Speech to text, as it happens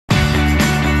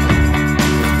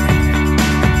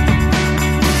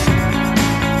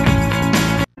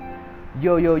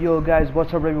Yo guys,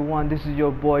 what's up everyone, this is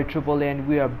your boy Triple A and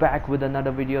we are back with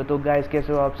another video। तो guys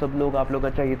कैसे हो आप सब लोग, आप लोग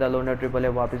अच्छा ही था। लोनर ट्रिपल ए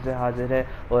वापस से हाजिर है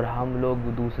और हम लोग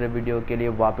दूसरे वीडियो के लिए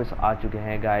वापस आ चुके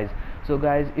हैं guys। So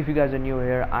guys, if you guys are new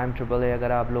here, I'm Triple A।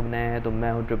 अगर आप लोग नए हैं तो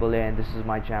मैं हूँ Triple A and this is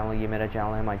my channel। ये मेरा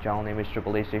चैनल है, my channel name is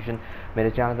Triple A Station। मेरे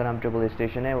चैनल का नाम Triple A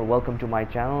Station है। Welcome to my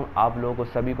channel. आप लोगों को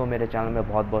सभी को मेरे चैनल में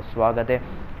बहुत बहुत स्वागत है।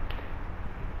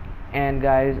 And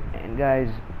guys,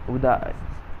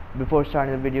 before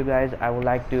starting the video guys, I would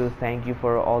like to thank you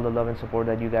for all the love and support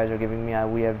that you guys are giving me.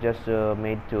 We have just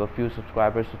made to a few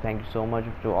subscribers, so thank you so much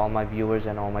to all my viewers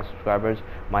and all my subscribers,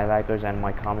 my likers and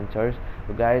my commenters।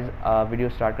 तो guys video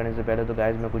start करने से पहले तो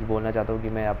guys मैं कुछ बोलना चाहता हूँ कि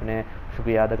मैं अपने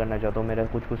शुक्रिया अदा करना चाहता हूँ। मेरे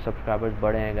कुछ सब्सक्राइबर्स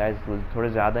बढ़े हैं guys, थोड़े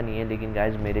ज़्यादा नहीं है लेकिन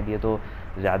guys मेरे लिए तो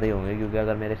ज़्यादा ही होंगे, क्योंकि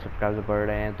अगर मेरे सब्सक्राइबर्स बढ़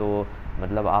रहे हैं तो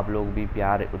मतलब आप लोग भी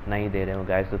प्यार उतना ही दे रहे हो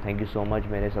guys। तो थैंक यू सो मच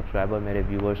मेरे सब्सक्राइबर, मेरे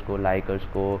व्यूअर्स को, लाइकर्स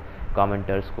को,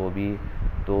 कमेंटर्स को भी।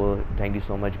 तो thank you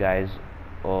so much guys.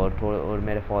 और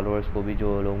मेरे फॉलोअर्स को भी,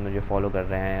 जो लोग मुझे फॉलो कर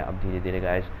रहे हैं अब धीरे धीरे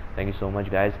guys, thank you so much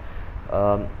guys.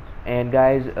 And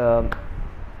guys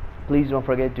please don't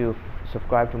forget to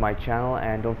subscribe to my channel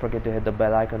and don't forget to hit the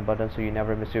bell icon button so you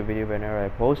never miss your video whenever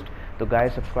I post। तो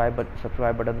guys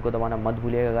subscribe button को दबाना मत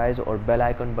भूलिएगा guys, और bell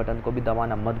icon button को भी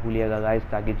दबाना मत भूलिएगा गाइस,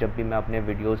 ताकि जब भी मैं अपने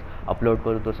वीडियोस अपलोड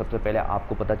करूँ तो सबसे पहले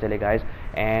आपको पता चले guys.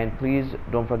 And please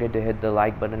don't forget to hit the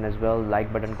like button as well.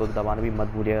 Like button को दबाना भी मत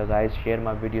भूलिएगा guys. Share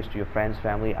my videos to your friends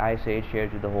family, आई से share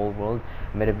to the whole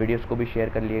world. मेरे वीडियोस को भी शेयर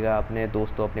कर लिएगा अपने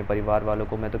दोस्तों, अपने परिवार वालों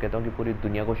को। मैं तो कहता हूँ कि पूरी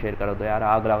दुनिया को शेयर करो। तो यार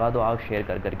आग लगा दो, आग शेयर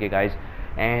कर करके guys.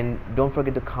 And don't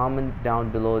forget to comment down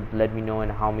below, let me know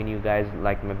and how many you guys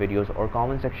like my videos, और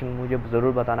comment section में मुझे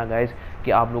ज़रूर बताना guys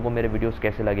कि आप लोगों को मेरे videos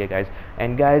कैसे लगे guys।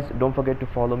 And guys don't forget to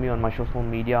follow me on my social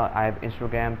media। I have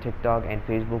Instagram, TikTok and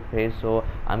Facebook page, so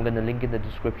I'm gonna link in the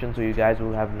description so you guys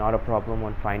will have not a problem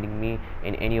on finding me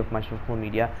in any of my social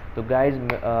media। तो guys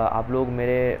आप लोग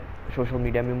मेरे social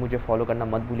media में मुझे follow करना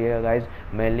मत भूलिएगा guys.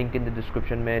 मैं लिंक इन द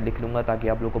डिस्क्रिप्शन में लिख लूँगा ताकि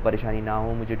आप लोगों को परेशानी ना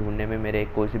हो मुझे ढूंढने में। मेरे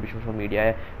कोई सी भी सोशल मीडिया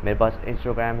है, मेरे पास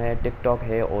इंस्टाग्राम है, टिकटॉक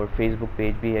है और फेसबुक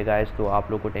पेज भी है गाइज। तो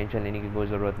आप लोग को टेंशन लेने की कोई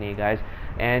ज़रूरत नहीं है guys.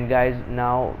 And guys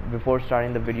now before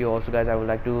starting the video also guys I would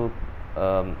like to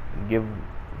give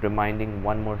reminding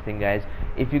one more thing guys,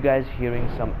 if you guys hearing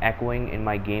some echoing in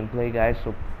my gameplay guys,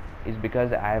 so it's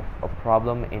because I have a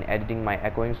problem in editing my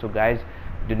echoing। So guys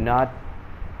do not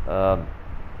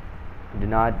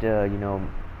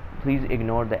please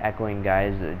ignore the echoing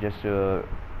guys, just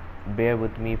bear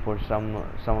with me for some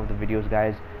of the videos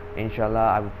guys। Inshallah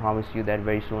I will promise you that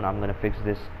very soon I'm gonna fix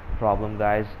this problem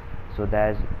guys, so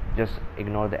that's just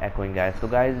ignore the echoing guys। तो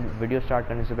guys video start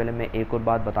करने से पहले मैं एक और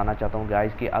बात बताना चाहता हूँ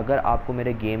guys कि अगर आपको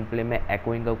मेरे गेम प्ले में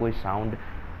echoing का कोई साउंड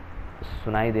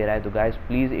सुनाई दे रहा है तो गाइस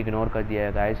प्लीज़ इग्नोर कर दिया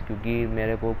है गाइस, क्योंकि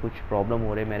मेरे को कुछ प्रॉब्लम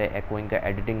हो रही है, मेरे एकोइंग का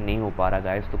एडिटिंग नहीं हो पा रहा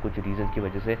गाइस, तो कुछ रीज़न की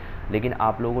वजह से। लेकिन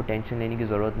आप लोगों को टेंशन लेने की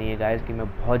ज़रूरत नहीं है गाइस कि मैं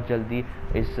बहुत जल्दी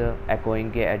इस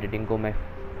एकोइंग के एडिटिंग को मैं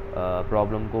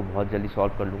प्रॉब्लम को बहुत जल्दी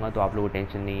सॉल्व कर लूँगा। तो आप लोगों को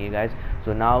टेंशन नहीं है guys.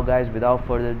 So now guys without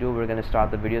further do we are gonna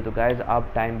start the video. तो गाइस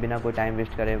आप बिना कोई टाइम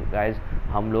वेस्ट करे गाइस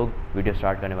हम लोग वीडियो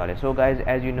स्टार्ट करने वाले। So guys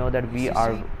as you know that we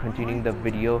are continuing the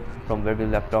video from where we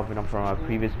left of from our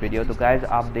previous video. तो गाइस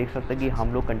आप देख सकते हैं कि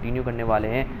हम लोग कंटिन्यू करने वाले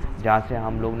हैं जहाँ से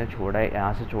हम लोग ने छोड़ा है,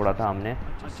 यहाँ से छोड़ा था हमने।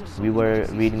 We were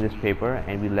reading this paper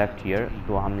and we left here,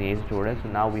 तो हमने यही से छोड़ा है।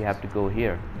 So now we have to go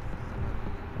here.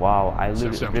 Wow, I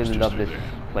really love this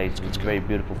place. It's a very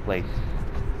beautiful place.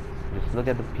 Just look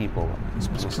at the people.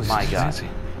 My God.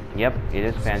 Yep, it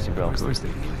is fancy, bro.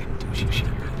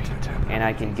 And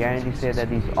I can guarantee say that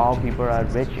these all people are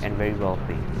rich and very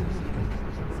wealthy.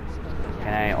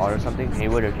 Can I order something? Hey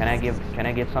waiter, can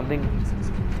I get something?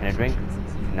 Can I drink?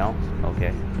 No?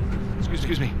 Okay.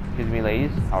 Excuse me. Excuse me,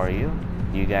 ladies. How are you?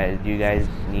 Do you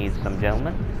guys need some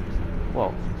gentlemen?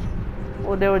 Whoa.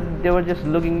 Oh, they were just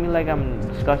looking at me like I'm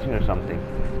disgusting or something.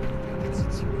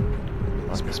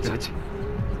 Spill it.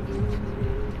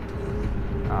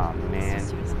 Oh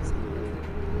man.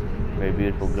 Very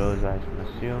beautiful girls, I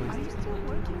assume.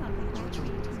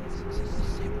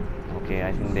 Okay,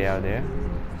 I think they are there.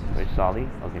 Where's Solly?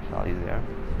 Okay, Solly's there.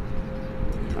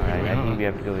 Alright, I think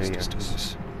we have to go here.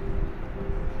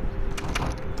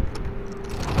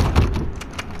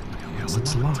 Yeah,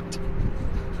 it's locked.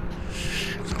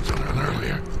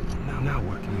 Earlier. Now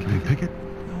what? Can we pick it?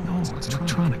 No, it's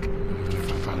electronic.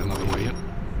 If I find another way in.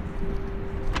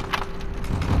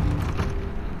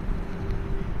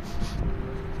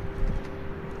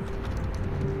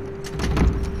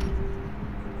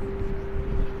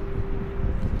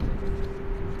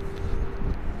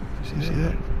 See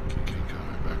that? Key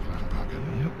card, back left pocket.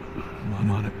 Yep.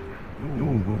 I'm on it.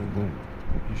 Whoa.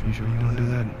 You sure you want to do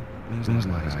that? There's a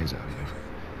lot of eyes out here.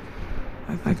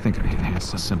 I think I can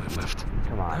handle a semi-lift.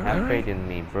 Come on, have faith in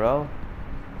me, bro.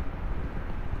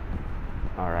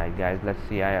 Alright guys, let's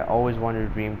see. I always wanted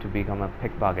to dream to become a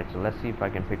pickpocket, so let's see if I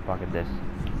can pickpocket this.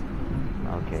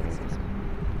 Okay.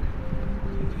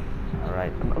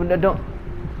 Alright. No, don't.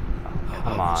 Oh,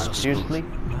 come on, seriously?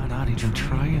 Not even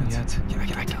trying yet. Yeah,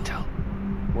 I can tell.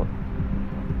 What?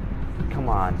 Come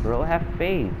on, bro, have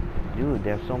faith. Dude,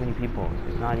 there's so many people.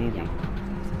 It's not easy.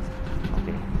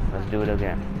 Okay, let's do it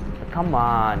again. Come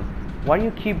on. Why do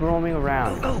you keep roaming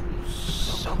around? Oh,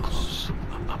 so close.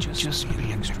 Just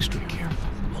being extra careful.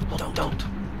 Don't.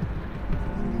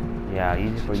 Yeah,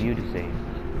 easy for you to say.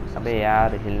 अबे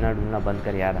यार हिलना डुलना बंद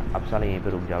कर यार. अब साले यहीं पे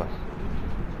रुक जा बस.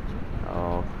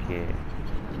 Okay.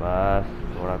 बस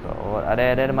थोड़ा सा और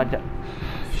अरे मत जा.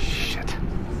 Shit.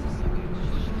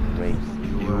 Wait.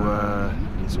 You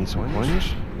need some pointers?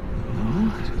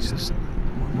 No, just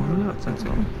warm up. That's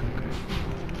all.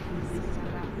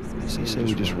 So you say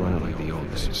we just run it like the old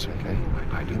days, okay?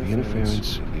 I do the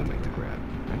interference, you make the grab,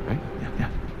 right? Yeah.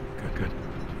 Good.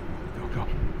 Go.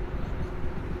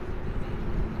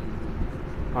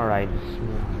 Alright,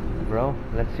 bro,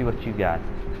 let's see what you got.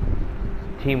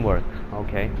 Teamwork,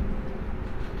 okay.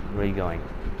 Where are you going?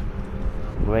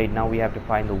 Great, now we have to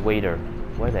find the waiter.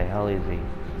 Where the hell is he?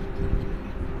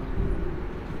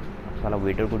 साला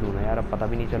waiter को ढूंढना यार, अब पता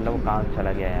भी नहीं चल रहा वो कहाँ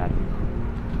चला गया यार.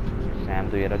 सैम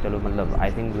तो ये रहा. चलो मतलब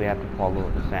I think we have to follow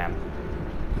Sam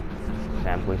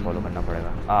को ही फॉलो करना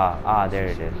पड़ेगा. There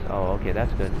it is. Oh, okay,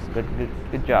 that's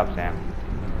good job, Sam.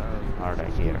 All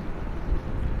right, here.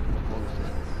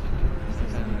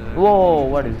 Whoa,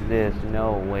 what is this? No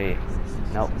way.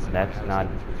 No, that's not a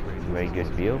very good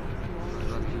view,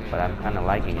 but I'm kind of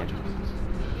liking it.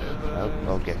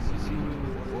 Oh, okay,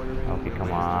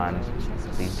 come on,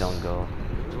 please don't go.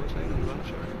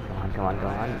 Come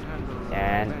on,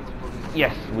 and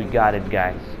yes, we got it,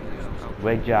 guys.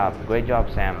 Great job,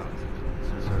 Sam.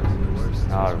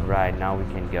 All right, now we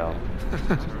can go.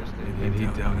 Maybe he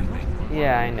doubted me.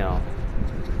 Yeah, I know.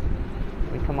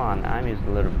 I mean, come on, I'm his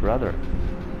little brother.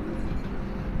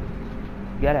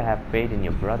 You gotta have faith in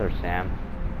your brother, Sam.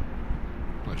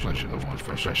 Pleasure to watch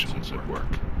professionals at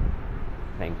work.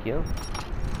 Thank you.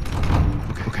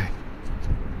 Okay.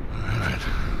 All right.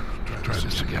 Try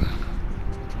this again.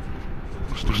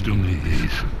 Still need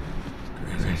these.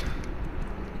 Great.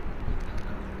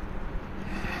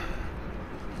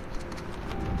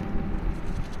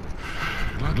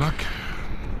 Good luck.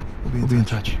 We'll be in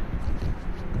touch.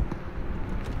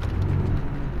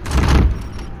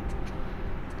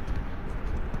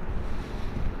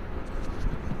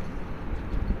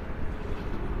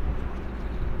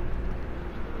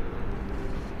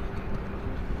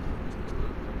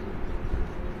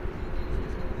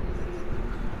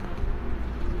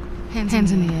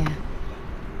 Hands in the air.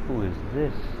 Who is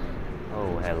this?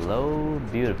 Oh, hello,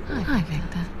 beautiful. Hi,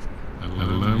 Victor.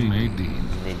 Hello, Nadine.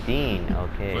 Nadine,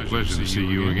 okay. Pleasure to see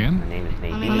you again. My name is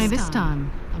Nadine. Only this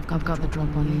time, I've got the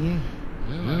drop on you.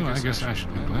 Well, I guess I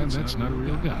should be glad that's not a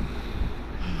real gun.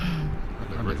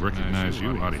 I recognize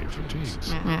you out of your fatigues.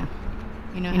 Yeah.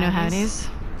 You know how it is?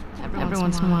 Every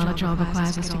once in a while, a job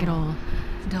requires us to get all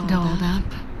dolled up.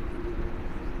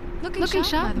 Looking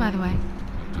sharp, by the way.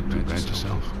 Not too bad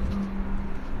yourself.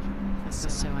 This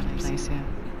is so out of place here.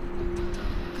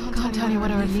 Can't tell you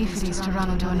what a relief it is to run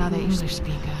into another English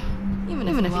speaker. Even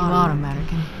if you are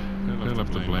American. They'll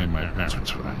have to blame my parents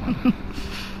for that one.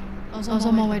 I was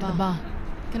on my way to the bar.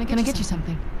 Can I get you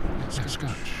something?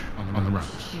 Scotch on the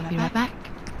rocks. Be right back.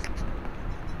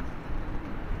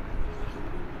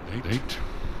 Date?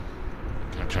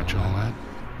 Catch all that?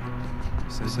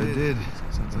 Says I did.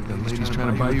 Sounds like that lady's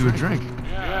trying to buy you a drink.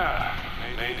 Yeah,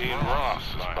 Nadine Ross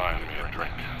is buying me a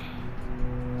drink.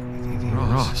 Nadine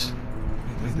Ross?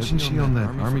 Doesn't she own that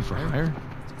Army for Hire?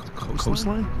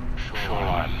 Coastline?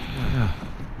 Shoreline. Yeah.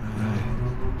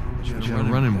 Right. You're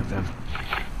running with them.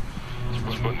 To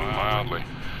put it mildly.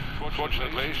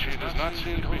 Fortunately, she does not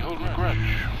seem to be holding a grudge.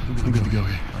 I'm good to go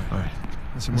here. All right.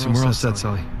 Listen, we're all set,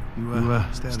 Sully. You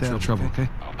stay out of trouble, okay?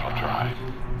 I'll try.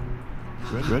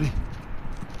 Ready?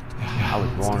 I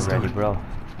was born ready, bro.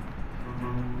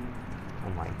 Oh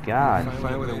my god.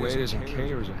 Find where the waiters and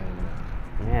caterers are hanging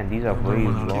out. Man, these are way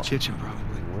Out of the low. kitchen,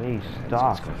 probably. Way Let's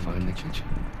stocked. go find the kitchen.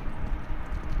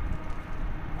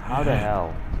 How the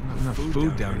hell? Not enough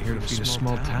food down here to feed a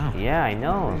small town. Yeah, I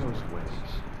know.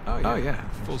 Oh yeah,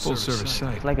 full service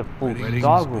site. It's like a full Weddings,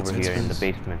 dog over it's here in the expensive.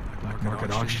 basement. Black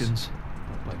market auctions.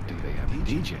 But do they have a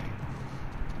DJ?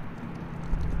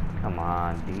 Come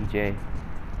on, DJ.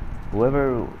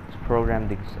 Whoever programmed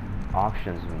these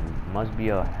auctions must be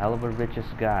a hell of a rich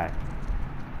guy.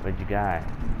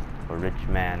 a rich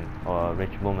man or a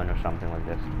rich woman or something like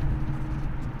this.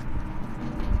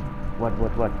 What?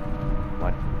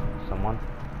 Someone?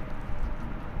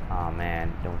 Oh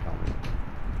man, don't tell me.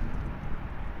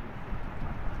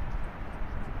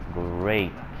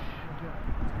 Great.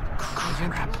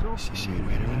 Crap. See a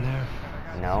waiter in there?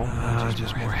 No?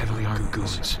 Just more heavily armed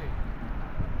goons.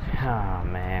 Oh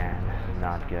man, this is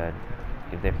not good.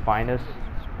 If they find us,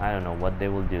 I don't know what they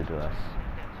will do to us.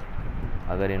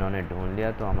 अगर इन्होंने ढूंढ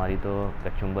लिया तो हमारी तो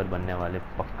कचुम्बर बनने वाले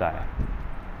पक्का है.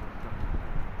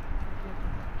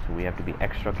 So we have to be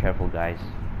extra careful, guys.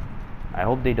 I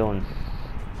hope they don't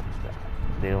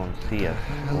see us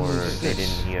or they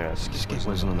didn't hear us. This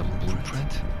wasn't on the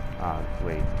blueprint.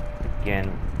 Wait.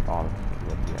 Again, all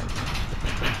what we have.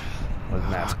 What's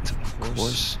that? Of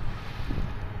course.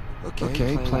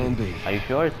 Okay, plan B. Are you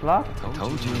sure it's locked? I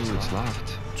told you it's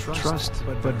locked. Trust,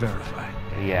 but verify.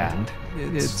 Yeah. And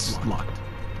it's locked.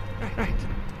 Right.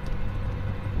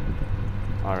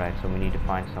 Alright, so we need to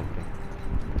find something.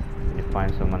 We need to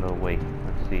find some other way.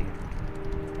 Let's see.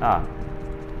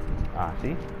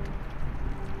 See?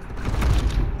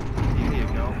 Here you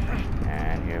go.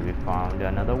 And here we found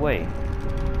another way.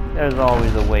 There's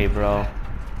always a way, bro.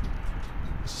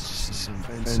 Some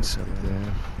fence up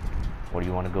there. What, do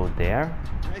you want to go there?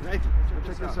 Hey,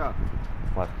 check this out.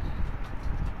 What?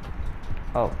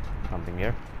 Oh, something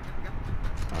here.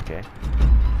 Okay.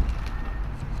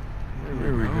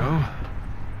 Here we go.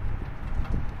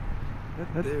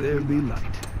 Let there be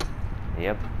light.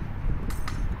 Yep.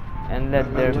 And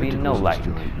let there be no light.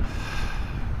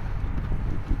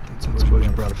 That's what suppose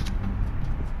you brought.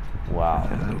 Wow.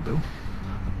 That'll do.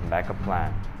 Backup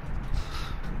plan.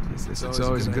 It's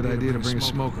always a good idea to bring a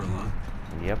smoker along.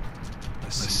 Yep.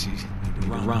 Let's see. We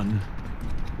need to run.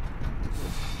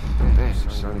 Hey, I'm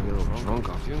starting to get a little drunk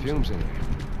off the fumes in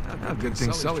here. Good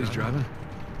thing Sully's driving.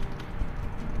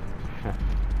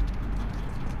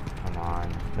 Come on.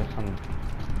 There's some...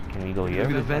 Can we go here?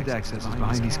 Maybe the vent access is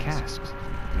behind these casks.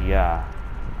 Yeah.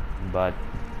 But...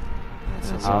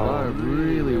 That's a lot of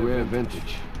really rare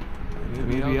vintage.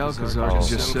 Maybe Alcazar can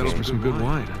just settle for some good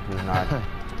wine. This is not...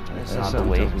 That's not the Something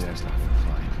way. tells me that's not for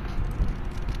flight.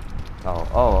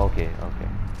 Oh, okay.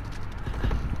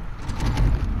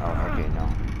 Oh, okay, no.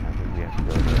 I think we have to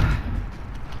go there.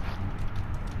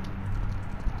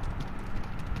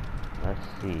 Let's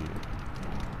see.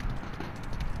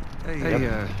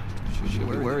 Hey, should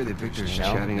we worry that Victor's No.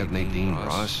 chatting up Nadine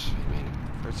Ross? I mean,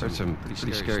 heard some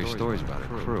pretty scary stories about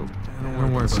her crew. Don't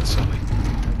worry about Sully.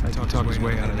 I talk his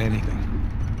way out of anything.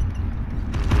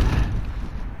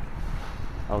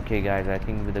 Okay, guys, I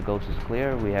think with the ghost is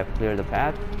clear. We have cleared the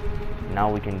path. Now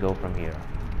we can go from here.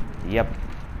 Yep.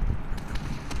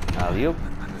 Alley-oop.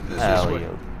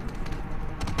 Alley-oop.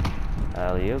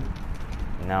 Alley-oop.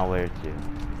 Now where to?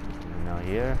 Now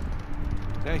here.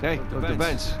 Hey, look, the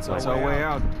vents. That's our way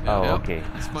out. Oh, okay.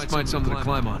 Let's find something to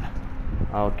climb on.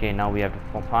 Okay, now we have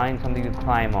to find something to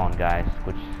climb on, guys.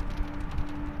 कुछ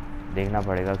देखना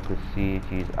पड़ेगा कुछ सी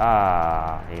चीज.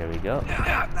 Here we go.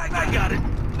 I got it.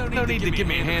 No need to give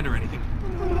me a hand or anything.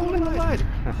 Holding the lighter.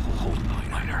 Holding the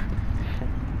lighter.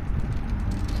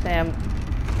 Sam,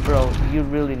 bro, you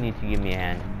really need to give me a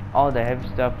hand. All the heavy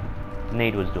stuff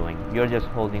Nate was doing. You're just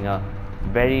holding a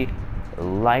very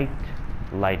light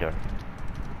lighter.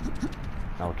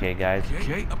 Okay, guys.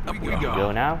 Okay, up we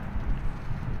Go now.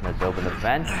 Let's open the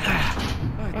vent.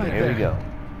 And here we go.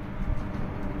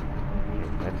 Okay,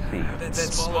 let's see.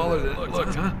 That's smaller than it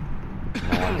looked, huh?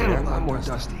 No one here. A lot more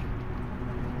dusty.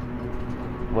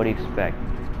 What do you expect?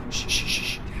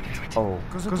 Shh. Oh,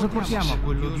 Cosa portiamo a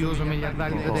quell'odioso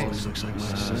miliardario tedesco? Looks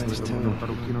like un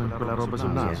parrucchino in quella roba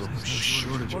sul naso.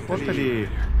 shortage of Portali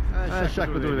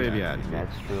sciacquature dei viali.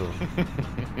 that's true.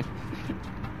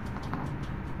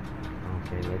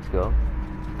 Okay, let's go.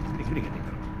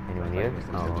 Anyone here?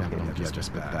 Oh, okay. Non piace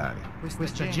aspettare.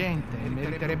 Questa gente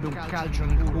meriterebbe un calcio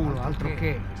nel culo, altro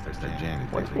che. Questa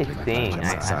gente. What's they saying?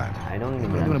 I don't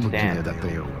even Una bottiglia da understand.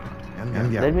 3 euro. Let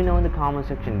Andiamo. me know in the comment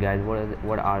section, guys.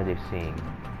 What are they saying?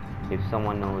 If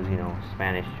someone knows,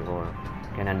 Spanish or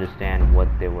can understand what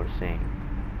they were saying.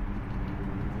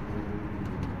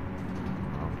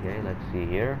 Okay, let's see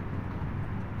here.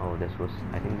 Oh,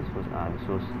 I think this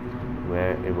was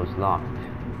where it was locked.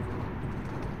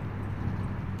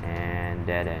 And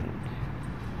dead end.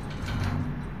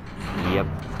 Yep.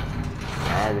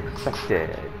 As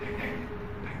expected.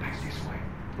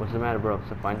 What's the matter, bro?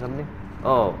 So find something?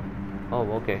 Oh,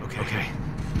 okay. Okay.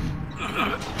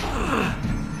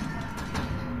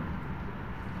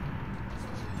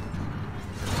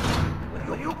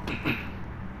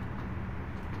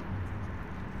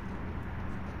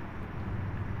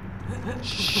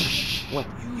 Shh. What?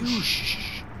 You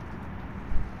shh.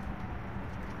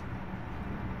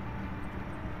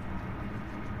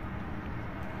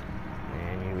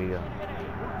 And here we go.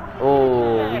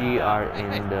 Oh, we are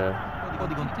in the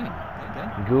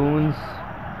goons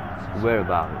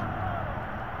whereabouts.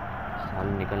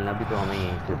 साले निकलना भी तो हमें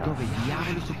यहीं से था. Dove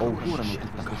diavolo si procurano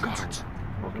tutta questa roba?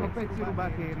 Okay. Pezzi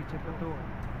rubati ai ricettatori.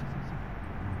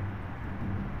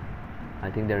 I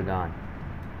think they're gone.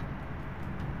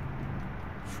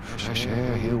 Fresh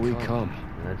air, here we come.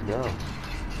 Let's go.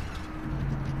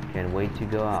 Can't wait to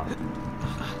go out.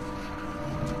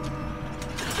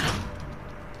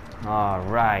 All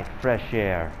right, fresh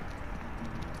air.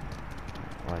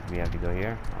 What, we have to go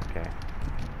here? Okay.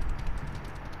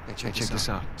 Hey, check this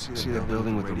out. See that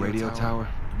building with the radio tower?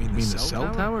 You mean the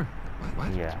cell tower?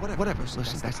 What? Yeah. Whatever.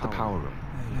 Listen, that's the power room.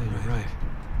 Yeah, you're right.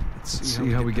 Let's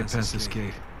see how we get past this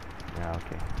gate. Yeah,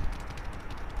 okay.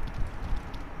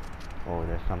 Oh,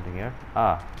 there's something here.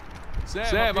 Ah,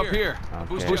 Sam, up here.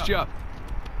 Okay. Boost you up.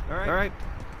 All right.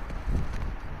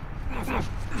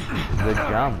 good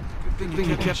jump. Good thing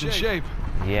you kept in shape.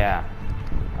 Yeah.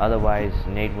 Otherwise,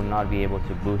 Nate would not be able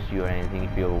to boost you or anything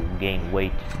if you gain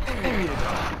weight.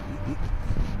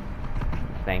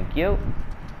 Thank you.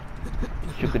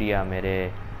 शुक्रिया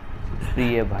मेरे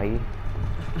प्रिय भाई.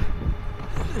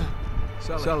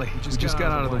 Sully, we just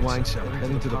got out of the wine cellar,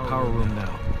 heading to the power room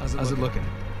now. How's it looking?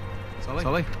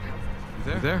 Sully?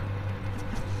 You there?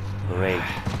 Great.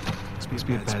 This must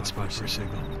be a bad spot for a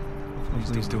signal.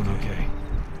 Hopefully he's doing okay.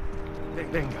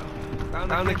 Bingo.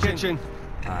 Found the kitchen.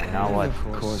 Now what?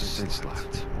 Of course, it's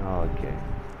locked. Okay.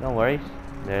 No worries.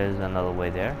 There's another way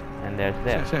there, and there's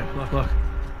there. Sam, look.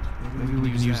 Maybe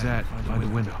we can use that, find a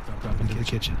window, drop into the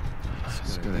kitchen.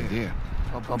 That's a good idea.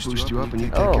 I'll boost you up and you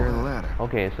take Oh. care of the ladder.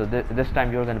 Okay, so this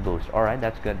time you're gonna boost. All right,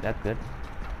 that's good. That's good.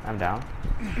 I'm down.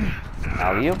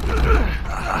 How are you?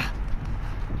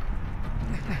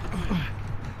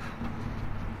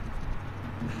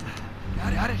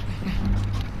 Got it.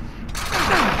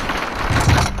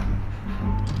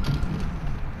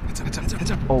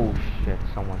 It's up. Oh shit!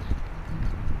 Someone's.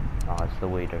 Oh, it's the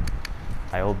waiter.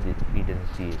 I hope he didn't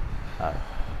see it.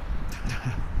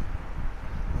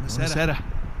 Buonasera.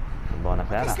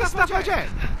 Buonasera.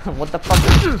 What the fuck?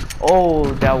 Oh,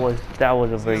 that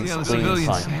was a very See on the clean civilians,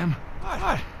 punch. Sam.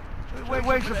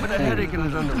 Wait for the headache in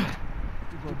his underwear.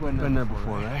 You've been there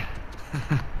before, right?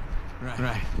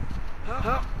 Right.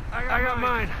 Oh, I got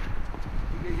mine.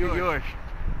 You get yours.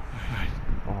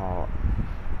 Oh,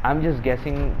 I'm just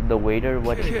guessing the waiter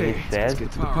what Okay, it says. let's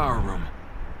get to the power room.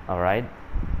 All right,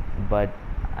 but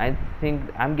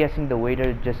I'm guessing the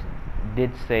waiter just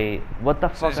did say, "What the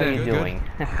fuck Sam, are you good? doing?"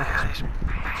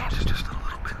 Just a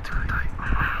little bit too tight.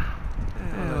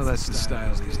 Oh, that's the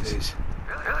style these days.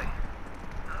 Really?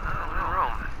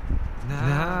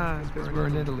 Nah, it's because we're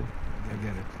in Italy. I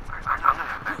get it.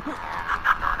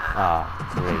 Ah,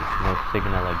 great. No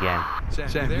signal again.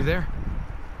 Sam, you there?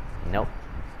 Nope.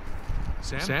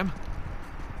 Sam?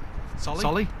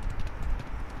 Sully?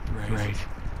 Great.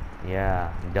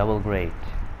 Yeah, double great.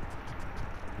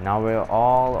 Now we're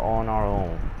all on our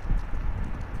own.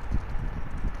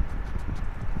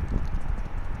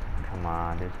 Come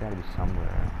on, there's gotta be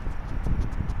somewhere.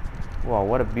 Wow,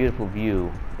 what a beautiful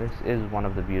view. This is one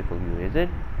of the beautiful views.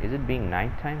 Is it being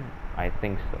nighttime? I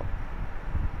think so.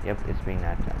 Yep, it's being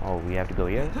nighttime. Oh, we have to go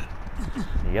here?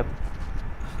 Yep.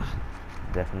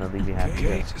 Definitely we have to go.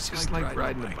 It's just like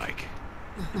riding a bike.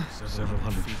 Several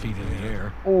hundred feet in the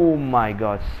air. Oh my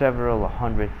god, several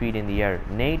hundred feet in the air.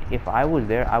 Nate, if I was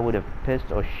there, I would have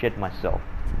pissed or shit myself.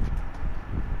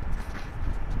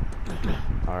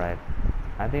 Alright.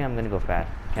 I think I'm gonna go fast.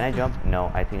 Can I jump?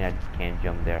 No, I think I can't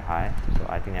jump there high. So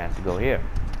I think I have to go here.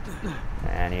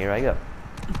 And here I go.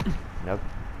 Nope.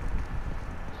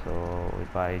 So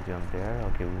if I jump there,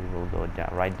 okay, we will go down,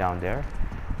 right down there.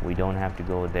 We don't have to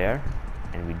go there.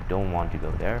 And we don't want to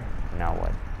go there. Now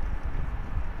what?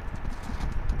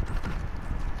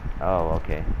 Oh,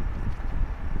 okay.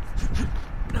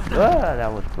 Ah,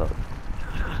 that was close.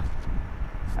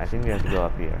 I think we have to go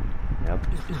up here. Yep.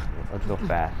 Let's go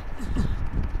fast.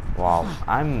 Wow,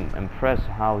 I'm impressed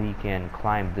how he can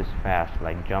climb this fast,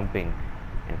 like jumping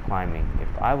and climbing.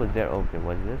 If I was there, okay,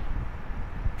 what's this?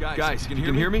 Guys, you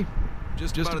can hear me?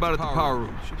 Just about at the power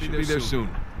room. Should be there soon.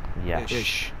 Yeah.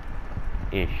 Ish.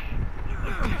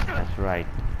 That's right.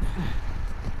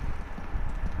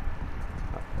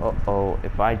 Uh-oh,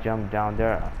 if I jump down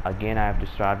there again, I have to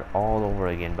start all over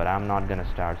again, but I'm not gonna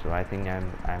start, so I think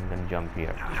I'm gonna jump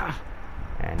here.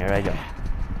 And here I go.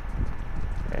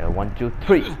 1, 2,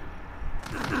 3.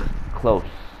 Close.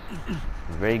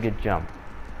 Very good jump.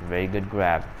 Very good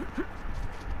grab.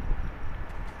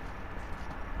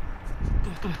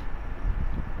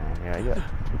 And here I go.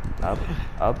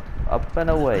 Up and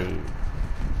away.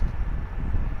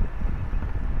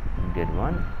 Good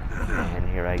one. And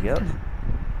here I go.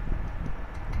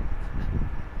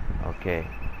 Okay.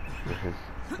 This is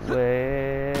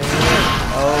way...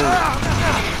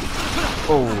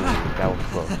 Oh, that was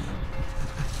close.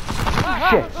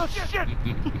 Shit!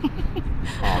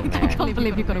 Oh, I man. can't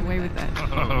believe you got away with that.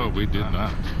 Oh, we did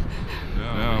not.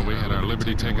 No, we had our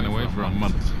liberty taken away for a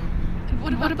month.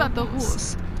 What about the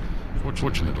horse?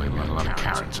 Fortunately, we had a lot of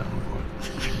carrots on board.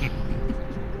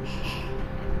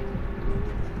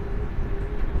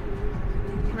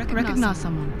 Recognize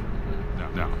someone.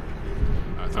 No.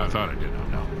 I thought I did.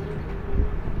 No.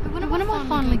 When am I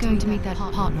finally going to meet that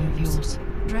partner of yours?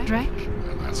 Drake?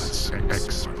 Well, that's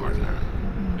ex-partner.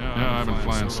 Yeah, I've been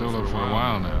flying solo for a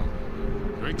while now.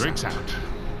 Drake's out.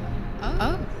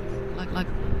 Oh? Like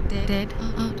dead?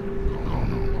 Oh,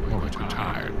 no. Boy's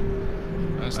retired.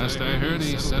 Last I heard,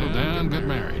 he settled down, got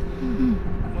married.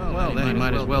 Well, then he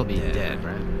might as well be dead,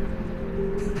 right?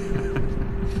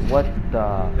 What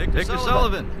the... Victor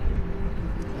Sullivan!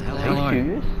 How long? 2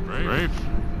 years?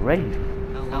 Rafe.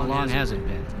 How long has it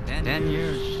been? 10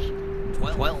 years?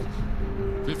 12.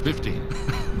 15.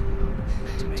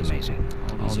 It's amazing.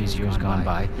 All these years gone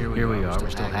by, here we are, we're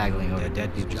still haggling over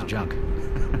dead people's junk.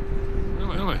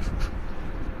 Really?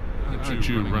 Aren't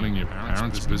you running your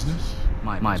parents' business?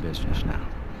 My business now.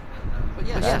 But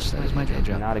yes, that is my day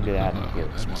job. Not a good attitude.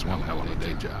 That's one hell of a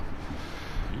day job.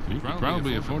 You could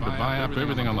probably afford to buy up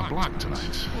everything on the block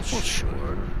tonight. Well,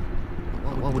 sure.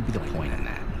 What would be the point in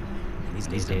that?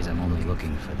 These days I'm only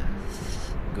looking for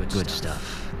the good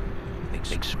stuff.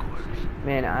 Big scores.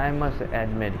 Man, I must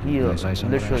admit, he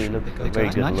literally looks very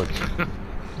good looking.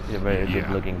 He's a very good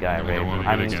looking guy, I right? don't want to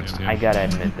I bet mean, against him. I gotta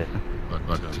admit this.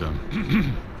 But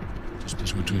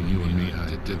just between you and me,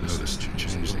 I did notice you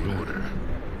changed the order.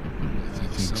 I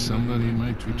think somebody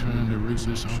might return to rig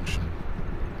this auction.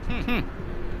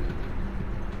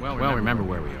 Well, remember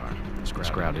where we are. This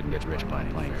crowd didn't get rich by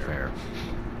playing fair.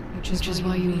 Which is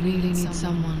why you really need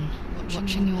someone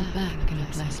watching your back in a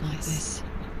place like this.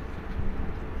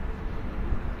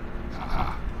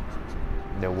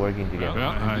 They're working together. Well,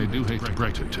 I do hate to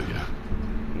break it to you.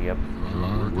 Yep. You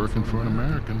are working for an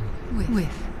American.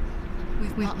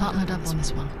 We've partnered up on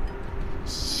this one.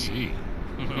 See.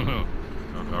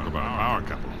 Talk about a power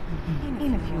couple.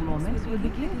 In a few moments, we'll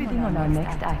begin bidding on our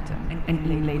next item, an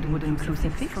inlaid wooden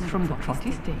crucifix from the Trot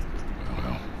estate.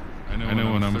 Well, I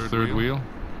know when I'm third wheel.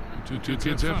 Two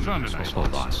kids have fun tonight.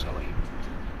 Hold on, Sully.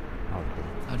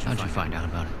 Okay. How'd you find out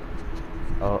about it?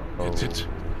 Oh. It's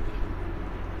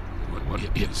What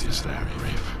is that,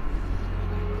 Rafe?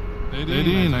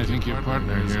 Nadine, I think your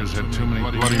partner here has had too many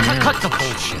bloody marriages. Cut the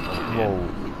bullshit. Whoa.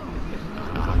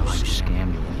 I don't know how you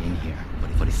scam your way in here,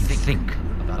 but if you think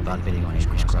about bidding on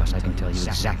Avery's Cross, I can tell you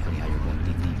exactly how you're going to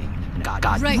be leaving. And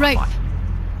God, Right.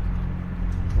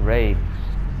 Ray,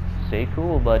 stay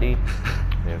cool, buddy.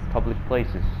 They're public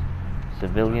places.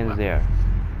 Civilians there.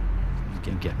 You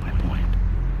can get my point.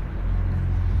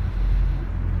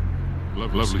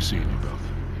 Lovely seeing you both.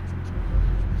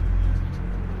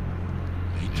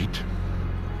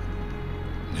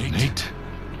 Nate?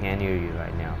 Can't hear you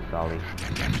right now, Sully.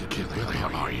 Damn it, kid, where the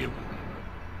hell are you?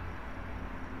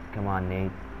 Come on,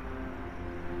 Nate.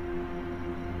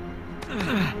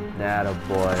 That a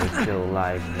boy is still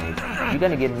alive, Nate. You're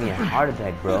gonna give me a heart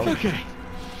attack, bro. Okay.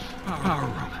 Power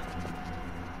room.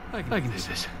 I can do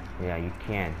this. Yeah, you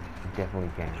can. You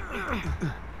definitely can.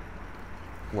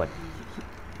 What?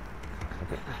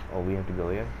 Okay. Oh, we have to go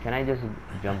here? Can I just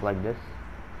jump like this?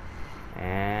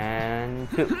 And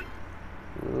 2.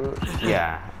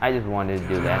 Yeah, I just wanted to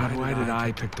do that. Why did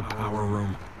I pick the power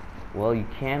room? Well, you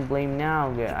can't blame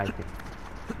now.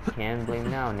 Can't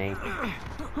blame now, Nate.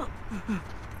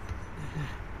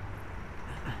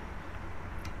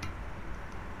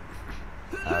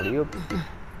 Alley-oop.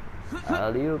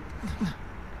 Alley-oop.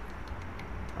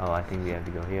 Oh, I think we have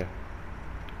to go here.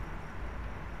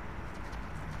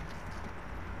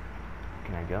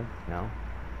 Can I jump? No?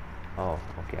 Oh,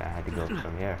 okay, I had to go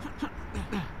from here.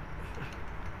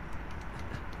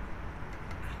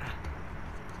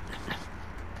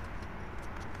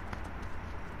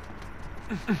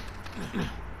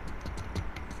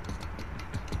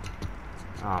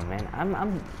 Oh man,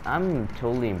 I'm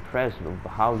totally impressed with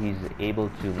how he's able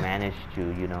to manage to,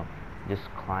 you know, just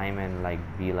climb and like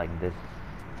be like this.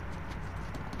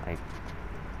 Like,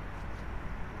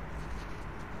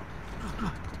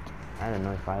 I don't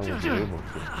know if I would be able to.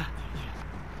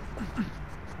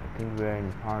 I think we're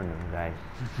in partner, guys.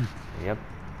 Yep.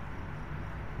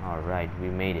 Alright, we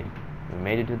made it. We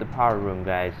made it to the power room,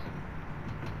 guys.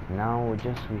 Now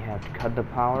we have to cut the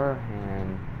power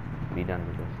and be done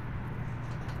with this.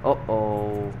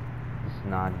 Oh, it's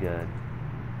not good.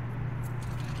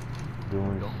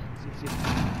 Goons.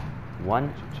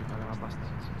 1,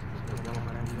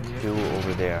 2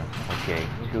 over there. Okay,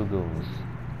 2 goons.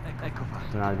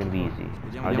 It's not gonna be easy.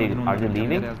 Are they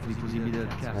leaving? Let's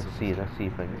see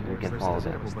if we can follow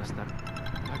them.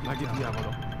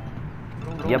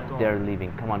 Yep, they're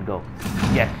leaving. Come on, go.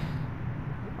 Yes.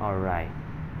 All right.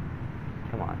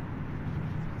 Come on.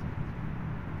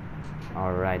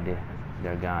 All right,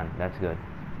 they're gone. That's good.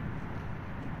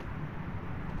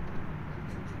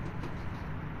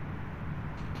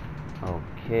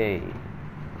 Okay.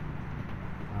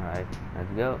 All right,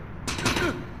 let's go.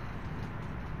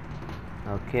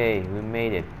 Okay, we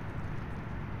made it.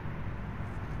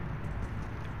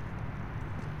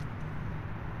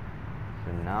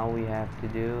 So now we have to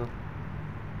do,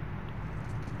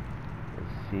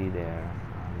 let's see there.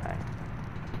 All right.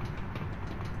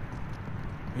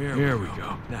 Here we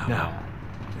go. Now,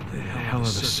 the hell are the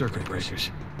circuit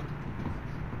breakers?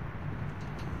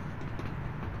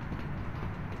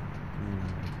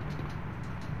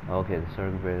 Okay, the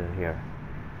circuit breaker here.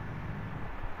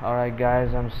 Alright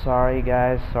guys, I'm sorry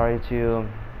guys, sorry to,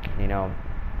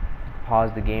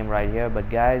 pause the game right here, but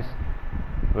guys,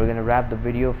 we're gonna wrap the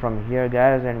video from here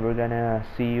guys, and we're gonna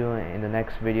see you in the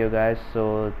next video guys.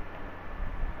 So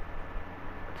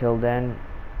till then,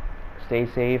 stay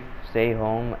safe, stay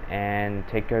home and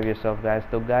take care of yourself guys.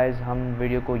 तो guys, हम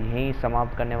video को यहीं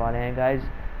समाप्त करने वाले हैं guys.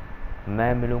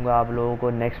 मैं मिलूँगा आप लोगों को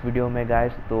नेक्स्ट वीडियो में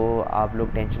guys, तो आप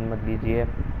लोग टेंशन मत लीजिए.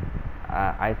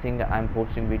 I think I am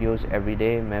posting videos every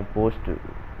day. मैं पोस्ट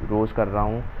रोज़ कर रहा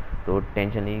हूँ, तो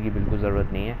टेंशन लेने की बिल्कुल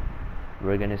ज़रूरत नहीं है.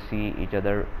 We are gonna see each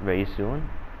other very soon,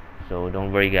 so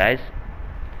don't worry guys.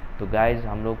 तो गाइज़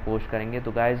हम लोग पोस्ट करेंगे.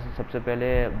 तो गाइज़ सबसे पहले,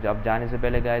 जब जाने से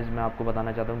पहले गाइज़ मैं आपको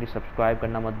बताना चाहता हूँ कि सब्सक्राइब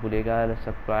करना मत भूलिएगा.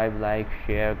 सब्सक्राइब, लाइक,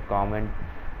 शेयर, कमेंट,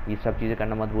 ये सब चीज़ें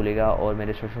करना मत भूलिएगा. और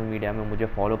मेरे सोशल मीडिया में मुझे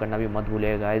फॉलो करना भी मत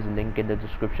भूलिएगा guys. Link in the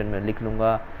description में लिख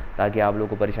लूँगा ताकि आप लोगों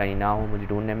को परेशानी ना हो मुझे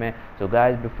ढूंढने में. So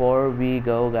guys, before we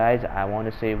go guys, I want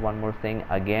to से one more thing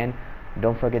again.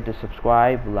 Don't forget to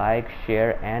subscribe, like,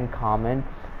 share and comment,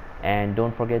 and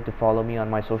don't forget to follow me on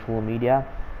my social media.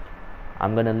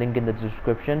 I'm gonna link in the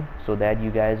description so that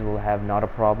you guys will have not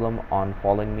a problem on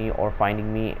following me or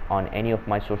finding me on any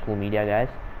of my social media guys.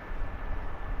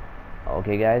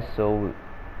 Okay guys, so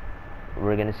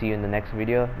we're gonna see you in the next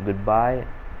video. Goodbye,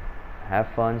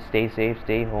 have fun, stay safe,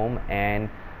 stay home, and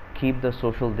keep the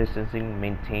social distancing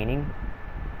maintaining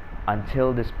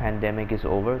until this pandemic is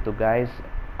over. तो guys,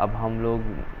 अब हम लोग,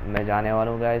 मैं जाने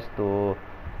वाला हूँ guys, तो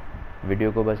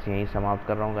video को बस यहीं समाप्त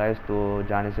कर रहा हूँ गाइस. तो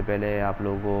जाने से पहले आप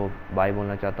लोगों को बाय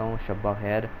बोलना चाहता हूँ. शब्बा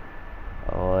खैर,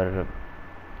 और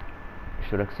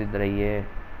सुरक्षित रहिए,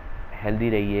 हेल्दी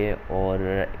रहिए,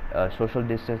 और सोशल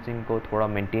डिस्टेंसिंग को थोड़ा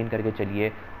मेंटेन करके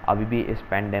चलिए अभी भी इस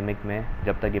पैंडेमिक में,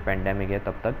 जब तक ये पैंडेमिक है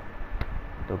तब तक.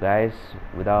 तो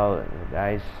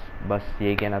गाइस बस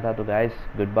यही कहना था. तो गाइस,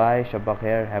 गुड बाय, शब्बा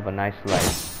खैर, have a nice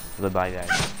life. Good bye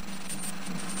guys.